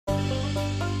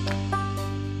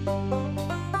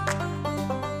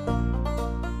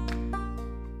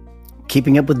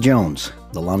Keeping Up with Jones,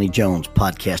 the Lonnie Jones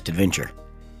podcast adventure.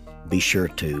 Be sure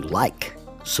to like,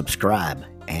 subscribe,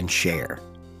 and share.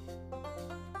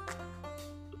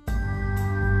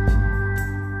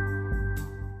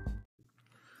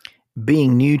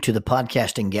 Being new to the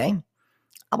podcasting game,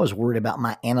 I was worried about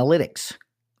my analytics.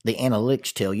 The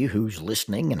analytics tell you who's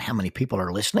listening and how many people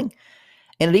are listening,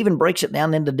 and it even breaks it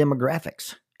down into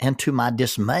demographics. And to my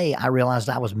dismay, I realized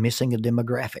I was missing a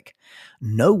demographic.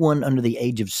 No one under the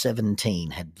age of 17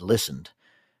 had listened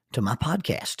to my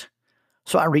podcast.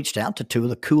 So I reached out to two of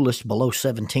the coolest below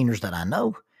 17ers that I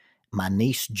know, my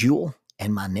niece Jewel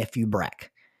and my nephew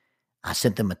Brack. I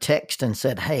sent them a text and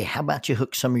said, hey, how about you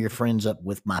hook some of your friends up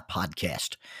with my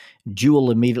podcast?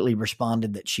 Jewel immediately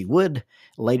responded that she would.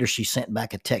 Later, she sent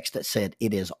back a text that said,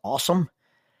 it is awesome.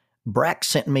 Brack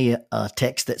sent me a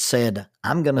text that said,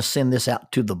 I'm going to send this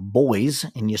out to the boys,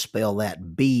 and you spell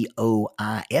that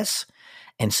B-O-I-S,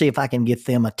 and see if I can get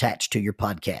them attached to your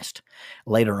podcast.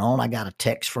 Later on, I got a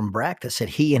text from Brack that said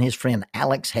he and his friend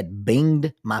Alex had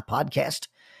binged my podcast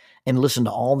and listened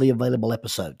to all the available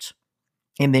episodes.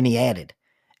 And then he added,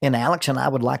 and Alex and I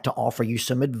would like to offer you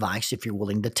some advice if you're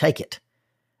willing to take it.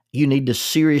 You need to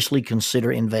seriously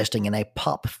consider investing in a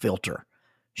pop filter.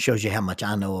 Shows you how much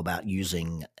I know about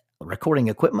using recording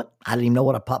equipment. I didn't even know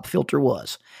what a pop filter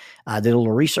was. I did a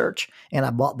little research and I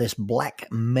bought this black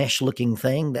mesh looking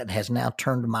thing that has now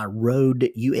turned my Rode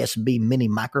USB mini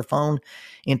microphone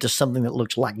into something that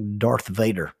looks like Darth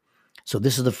Vader. So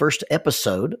this is the first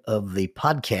episode of the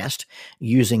podcast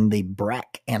using the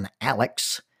Brack and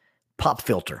Alex pop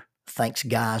filter. Thanks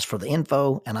guys for the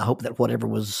info, and I hope that whatever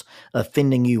was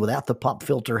offending you without the pop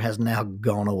filter has now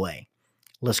gone away.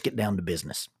 Let's get down to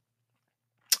business.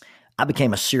 I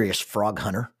became a serious frog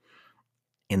hunter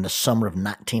in the summer of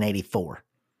 1984.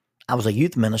 I was a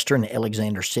youth minister in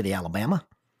Alexander City, Alabama,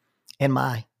 and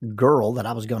my girl that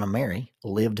I was going to marry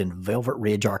lived in Velvet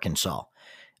Ridge, Arkansas.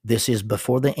 This is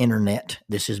before the internet.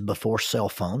 This is before cell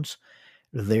phones.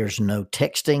 There's no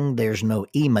texting. There's no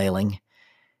emailing.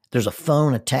 There's a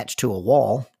phone attached to a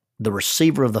wall. The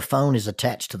receiver of the phone is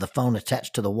attached to the phone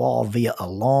attached to the wall via a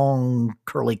long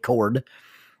curly cord,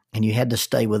 and you had to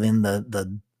stay within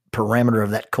the parameter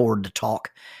of that cord to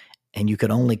talk, and you could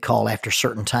only call after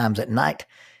certain times at night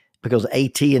because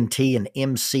AT&T and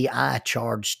MCI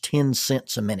charged 10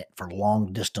 cents a minute for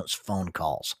long distance phone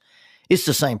calls. It's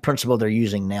the same principle they're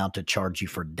using now to charge you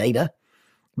for data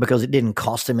because it didn't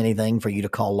cost them anything for you to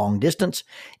call long distance.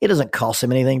 It doesn't cost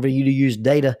them anything for you to use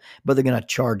data, but they're going to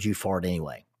charge you for it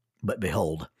anyway. But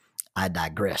behold, I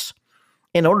digress.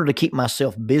 In order to keep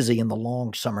myself busy in the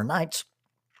long summer nights,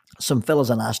 some fellas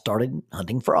and I started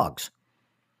hunting frogs.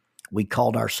 We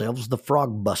called ourselves the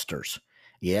Frog Busters.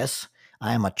 Yes,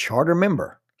 I am a charter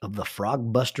member of the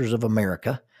Frog Busters of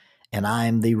America, and I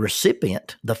am the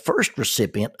first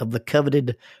recipient of the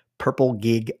coveted Purple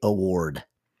Gig Award.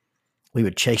 We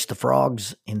would chase the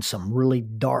frogs in some really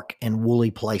dark and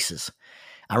woolly places.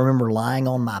 I remember lying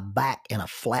on my back in a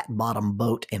flat-bottom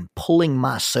boat and pulling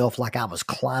myself like I was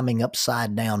climbing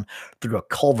upside down through a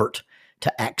culvert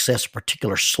to access a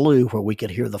particular slough where we could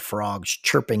hear the frogs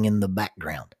chirping in the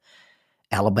background.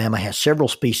 Alabama has several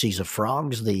species of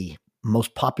frogs. The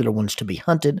most popular ones to be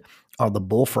hunted are the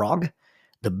bullfrog,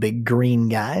 the big green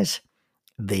guys,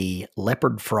 the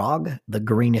leopard frog, the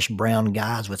greenish-brown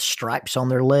guys with stripes on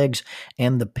their legs,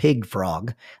 and the pig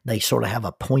frog. They sort of have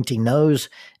a pointy nose,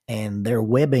 and their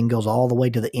webbing goes all the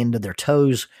way to the end of their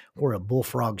toes, where a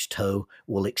bullfrog's toe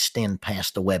will extend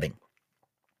past the webbing.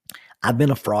 I've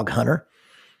been a frog hunter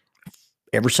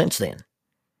ever since then.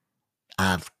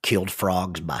 I've killed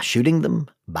frogs by shooting them,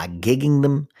 by gigging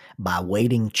them, by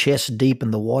wading chest deep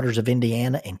in the waters of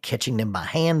Indiana and catching them by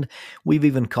hand. We've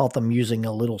even caught them using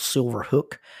a little silver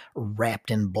hook wrapped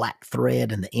in black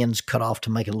thread and the ends cut off to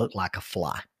make it look like a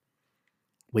fly.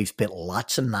 We've spent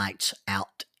lots of nights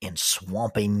out in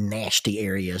swampy, nasty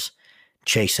areas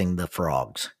chasing the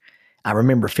frogs. I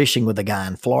remember fishing with a guy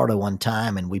in Florida one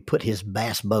time, and we put his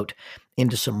bass boat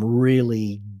into some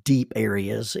really deep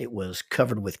areas. It was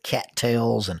covered with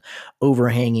cattails and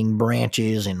overhanging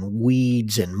branches and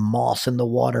weeds and moss in the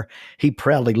water. He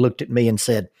proudly looked at me and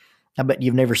said, I bet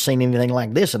you've never seen anything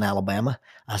like this in Alabama.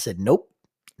 I said, nope,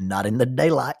 not in the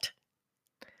daylight.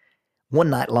 One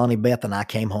night, Lonnie Beth and I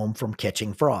came home from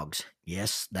catching frogs.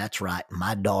 Yes, that's right.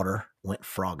 My daughter went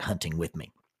frog hunting with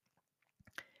me.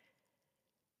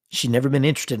 She'd never been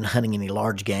interested in hunting any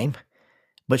large game,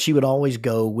 but she would always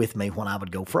go with me when I would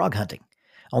go frog hunting.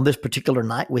 On this particular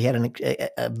night, we had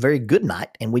a very good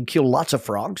night, and we'd killed lots of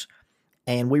frogs,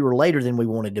 and we were later than we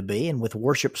wanted to be, and with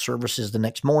worship services the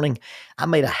next morning, I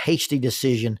made a hasty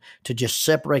decision to just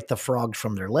separate the frogs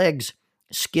from their legs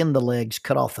skin the legs,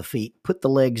 cut off the feet, put the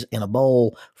legs in a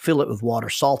bowl, fill it with water,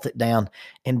 salt it down,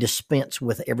 and dispense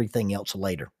with everything else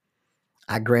later.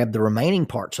 I grabbed the remaining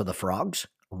parts of the frogs,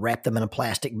 wrapped them in a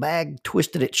plastic bag,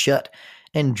 twisted it shut,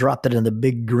 and dropped it in the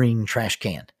big green trash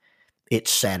can.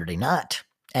 It's Saturday night.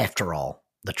 After all,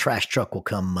 the trash truck will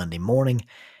come Monday morning.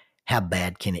 How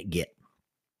bad can it get?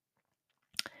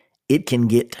 It can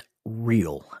get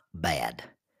real bad.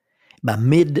 By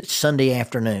mid-Sunday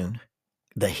afternoon,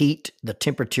 the heat, the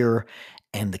temperature,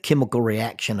 and the chemical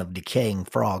reaction of decaying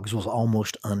frogs was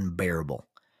almost unbearable.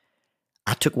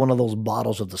 I took one of those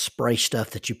bottles of the spray stuff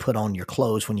that you put on your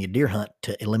clothes when you deer hunt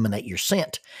to eliminate your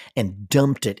scent and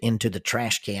dumped it into the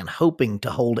trash can, hoping to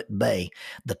hold at bay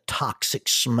the toxic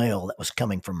smell that was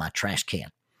coming from my trash can.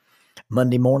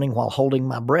 Monday morning, while holding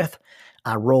my breath,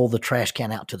 I rolled the trash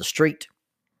can out to the street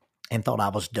and thought I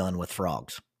was done with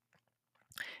frogs.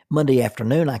 Monday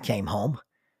afternoon, I came home,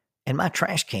 and my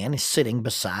trash can is sitting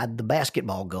beside the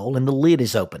basketball goal, and the lid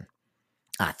is open.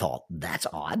 I thought, that's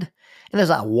odd. And as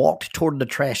I walked toward the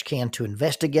trash can to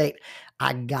investigate,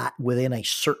 I got within a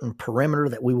certain perimeter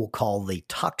that we will call the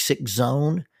toxic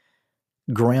zone,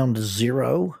 ground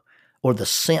zero, or the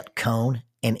scent cone,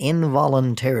 and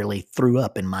involuntarily threw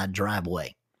up in my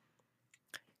driveway.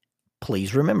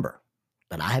 Please remember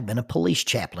that I have been a police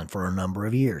chaplain for a number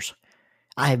of years.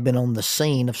 I have been on the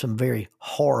scene of some very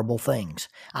horrible things.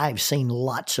 I have seen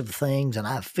lots of things, and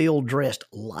I've field dressed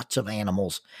lots of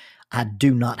animals. I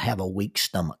do not have a weak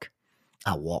stomach.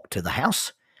 I walked to the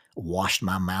house, washed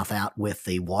my mouth out with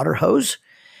the water hose,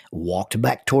 walked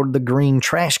back toward the green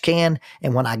trash can,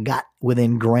 and when I got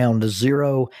within ground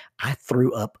zero, I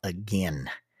threw up again.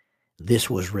 This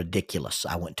was ridiculous.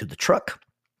 I went to the truck.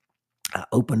 I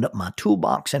opened up my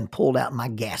toolbox and pulled out my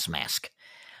gas mask.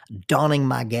 Donning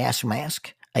my gas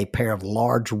mask, a pair of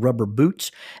large rubber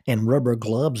boots, and rubber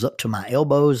gloves up to my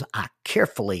elbows, I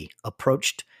carefully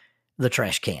approached the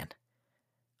trash can.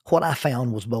 What I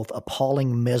found was both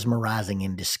appalling, mesmerizing,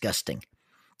 and disgusting.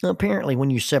 Apparently,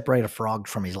 when you separate a frog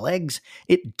from his legs,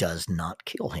 it does not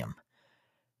kill him.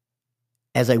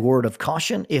 As a word of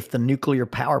caution, if the nuclear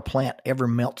power plant ever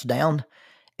melts down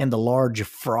and the large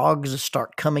frogs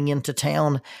start coming into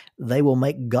town, they will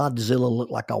make Godzilla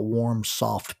look like a warm,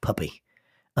 soft puppy.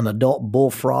 An adult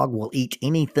bullfrog will eat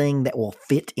anything that will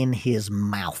fit in his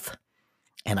mouth.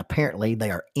 And apparently they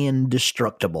are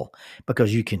indestructible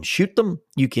because you can shoot them,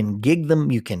 you can gig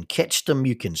them, you can catch them,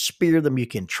 you can spear them, you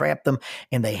can trap them,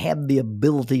 and they have the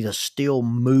ability to still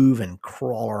move and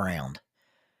crawl around.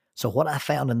 So what I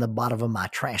found in the bottom of my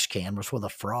trash can was where the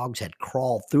frogs had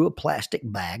crawled through a plastic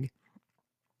bag,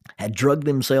 had drugged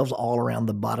themselves all around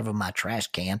the bottom of my trash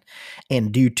can,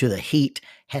 and due to the heat,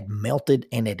 had melted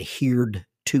and adhered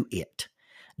to it.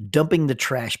 Dumping the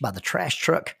trash by the trash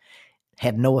truck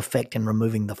had no effect in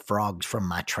removing the frogs from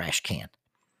my trash can.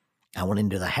 I went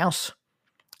into the house.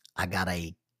 I got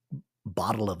a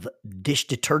bottle of dish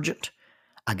detergent.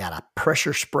 I got a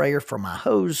pressure sprayer for my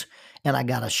hose, and I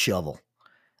got a shovel.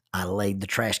 I laid the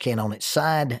trash can on its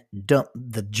side, dumped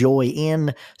the joy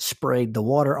in, sprayed the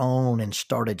water on, and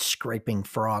started scraping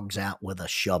frogs out with a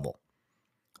shovel.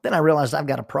 Then I realized I've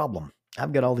got a problem.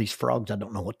 I've got all these frogs I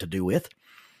don't know what to do with.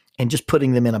 And just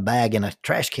putting them in a bag in a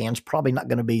trash can is probably not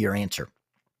going to be your answer.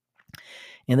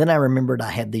 And then I remembered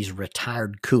I had these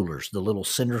retired coolers, the little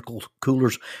cylindrical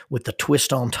coolers with the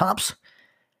twist on tops.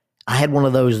 I had one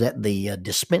of those that the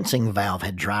dispensing valve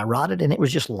had dry rotted, and it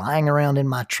was just lying around in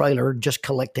my trailer just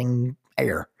collecting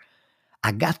air.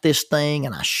 I got this thing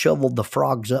and I shoveled the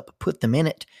frogs up, put them in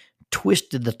it,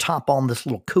 twisted the top on this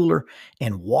little cooler,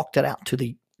 and walked it out to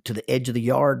the edge of the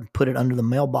yard, put it under the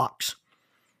mailbox,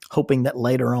 hoping that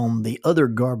later on the other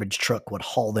garbage truck would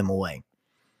haul them away.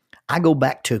 I go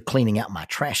back to cleaning out my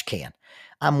trash can.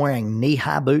 I'm wearing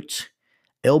knee-high boots,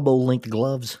 elbow-length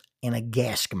gloves, and a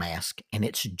gas mask, and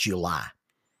it's July.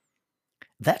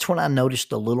 That's when I noticed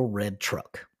the little red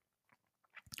truck.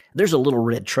 There's a little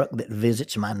red truck that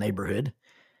visits my neighborhood.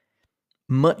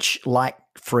 Much like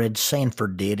Fred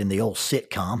Sanford did in the old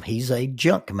sitcom, he's a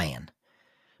junk man.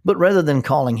 But rather than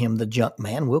calling him the junk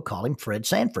man, we'll call him Fred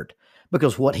Sanford.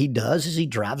 Because what he does is he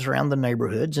drives around the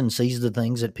neighborhoods and sees the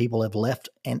things that people have left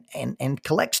and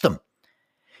collects them.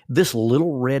 This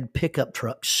little red pickup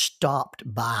truck stopped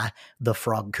by the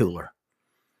frog cooler.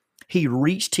 He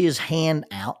reached his hand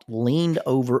out, leaned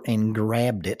over and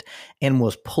grabbed it, and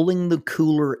was pulling the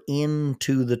cooler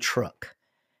into the truck.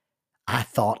 I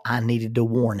thought I needed to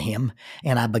warn him,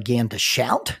 and I began to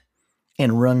shout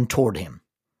and run toward him.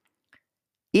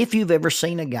 If you've ever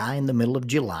seen a guy in the middle of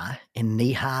July in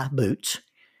knee-high boots,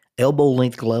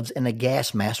 elbow-length gloves, and a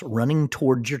gas mask running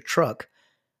towards your truck,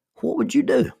 what would you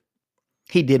do?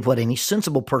 He did what any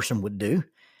sensible person would do.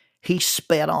 He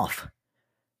sped off,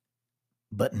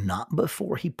 but not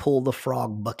before he pulled the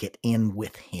frog bucket in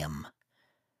with him.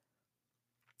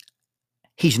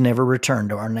 He's never returned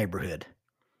to our neighborhood.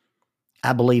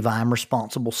 I believe I am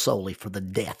responsible solely for the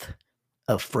death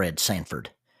of Fred Sanford.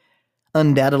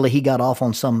 Undoubtedly, he got off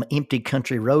on some empty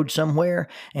country road somewhere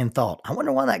and thought, I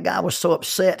wonder why that guy was so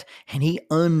upset, and he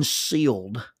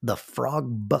unsealed the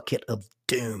frog bucket of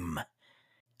doom.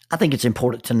 I think it's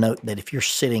important to note that if you're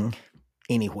sitting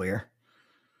anywhere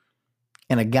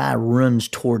and a guy runs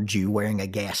towards you wearing a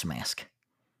gas mask,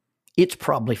 it's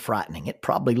probably frightening. It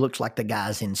probably looks like the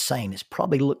guy's insane. It's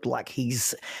probably looked like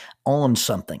he's on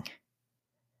something.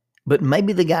 But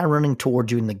maybe the guy running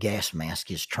towards you in the gas mask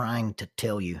is trying to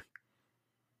tell you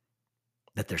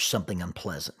that there's something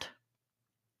unpleasant.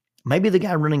 Maybe the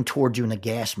guy running towards you in a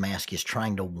gas mask is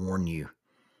trying to warn you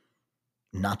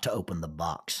not to open the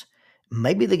box.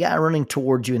 Maybe the guy running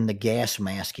towards you in the gas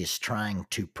mask is trying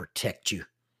to protect you.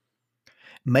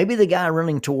 Maybe the guy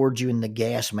running towards you in the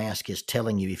gas mask is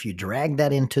telling you if you drag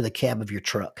that into the cab of your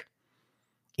truck,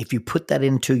 if you put that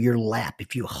into your lap,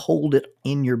 if you hold it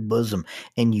in your bosom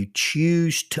and you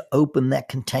choose to open that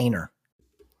container,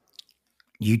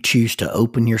 you choose to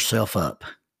open yourself up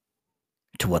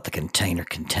to what the container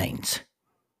contains.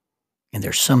 And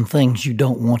there's some things you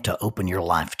don't want to open your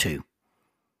life to.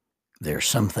 There are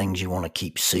some things you want to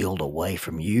keep sealed away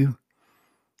from you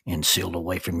and sealed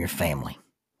away from your family.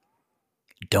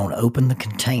 Don't open the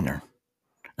container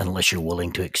unless you're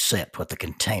willing to accept what the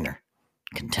container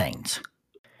contains.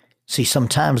 See,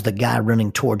 sometimes the guy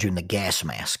running towards you in the gas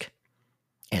mask,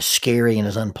 as scary and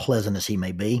as unpleasant as he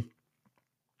may be,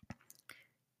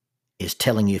 is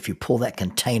telling you if you pull that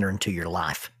container into your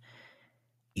life,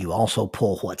 you also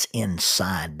pull what's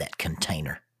inside that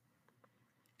container.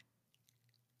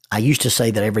 I used to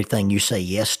say that everything you say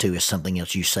yes to is something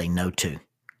else you say no to.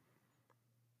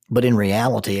 But in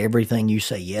reality, everything you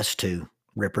say yes to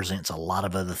represents a lot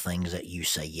of other things that you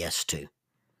say yes to.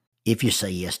 If you say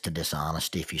yes to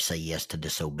dishonesty, if you say yes to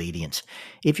disobedience,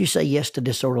 if you say yes to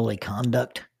disorderly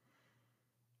conduct,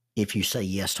 if you say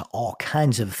yes to all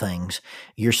kinds of things,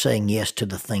 you're saying yes to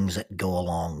the things that go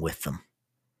along with them.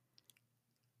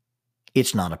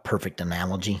 It's not a perfect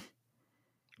analogy,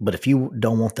 but if you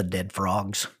don't want the dead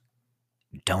frogs,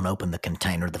 don't open the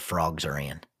container the frogs are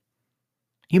in.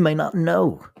 You may not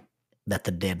know that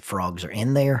the dead frogs are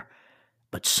in there,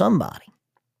 but somebody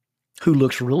who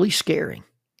looks really scary,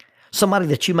 somebody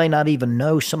that you may not even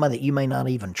know, somebody that you may not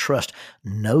even trust,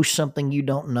 knows something you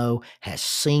don't know, has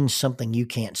seen something you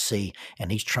can't see,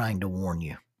 and he's trying to warn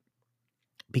you.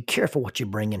 Be careful what you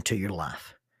bring into your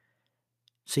life.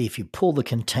 See, if you pull the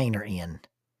container in,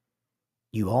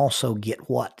 you also get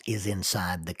what is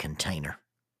inside the container.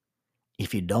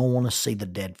 If you don't want to see the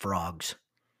dead frogs,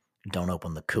 don't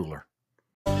open the cooler.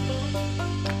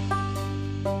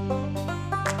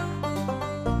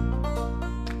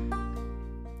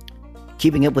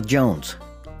 Keeping Up with Jones,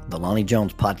 the Lonnie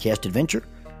Jones podcast adventure,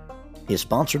 is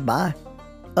sponsored by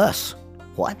us.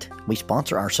 What? We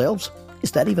sponsor ourselves?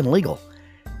 Is that even legal?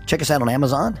 Check us out on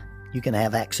Amazon. You can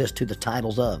have access to the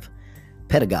titles of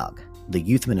Pedagogue, the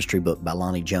youth ministry book by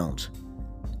Lonnie Jones,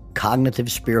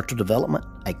 Cognitive Spiritual Development,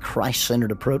 a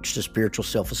Christ-centered approach to spiritual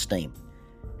self-esteem,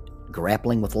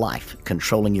 Grappling with Life,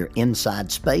 Controlling Your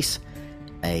Inside Space,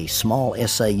 a small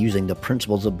essay using the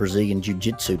principles of Brazilian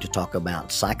Jiu-Jitsu to talk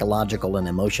about psychological and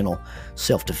emotional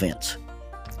self-defense,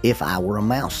 If I Were a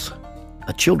Mouse,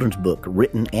 a children's book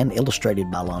written and illustrated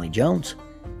by Lonnie Jones,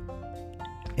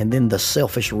 and then The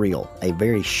Selfish Reel, a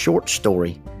very short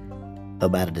story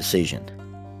about a decision.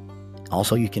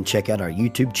 Also, you can check out our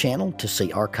YouTube channel to see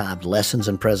archived lessons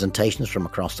and presentations from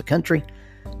across the country,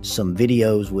 some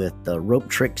videos with rope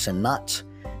tricks and knots.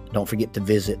 Don't forget to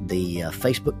visit the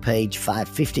Facebook page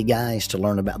 550 Guys to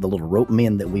learn about the little rope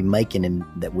men that we make and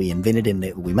that we invented and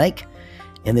that we make.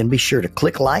 And then be sure to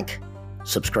click like,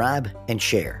 subscribe, and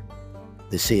share.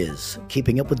 This is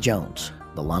Keeping Up with Jones,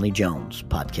 the Lonnie Jones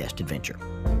podcast adventure.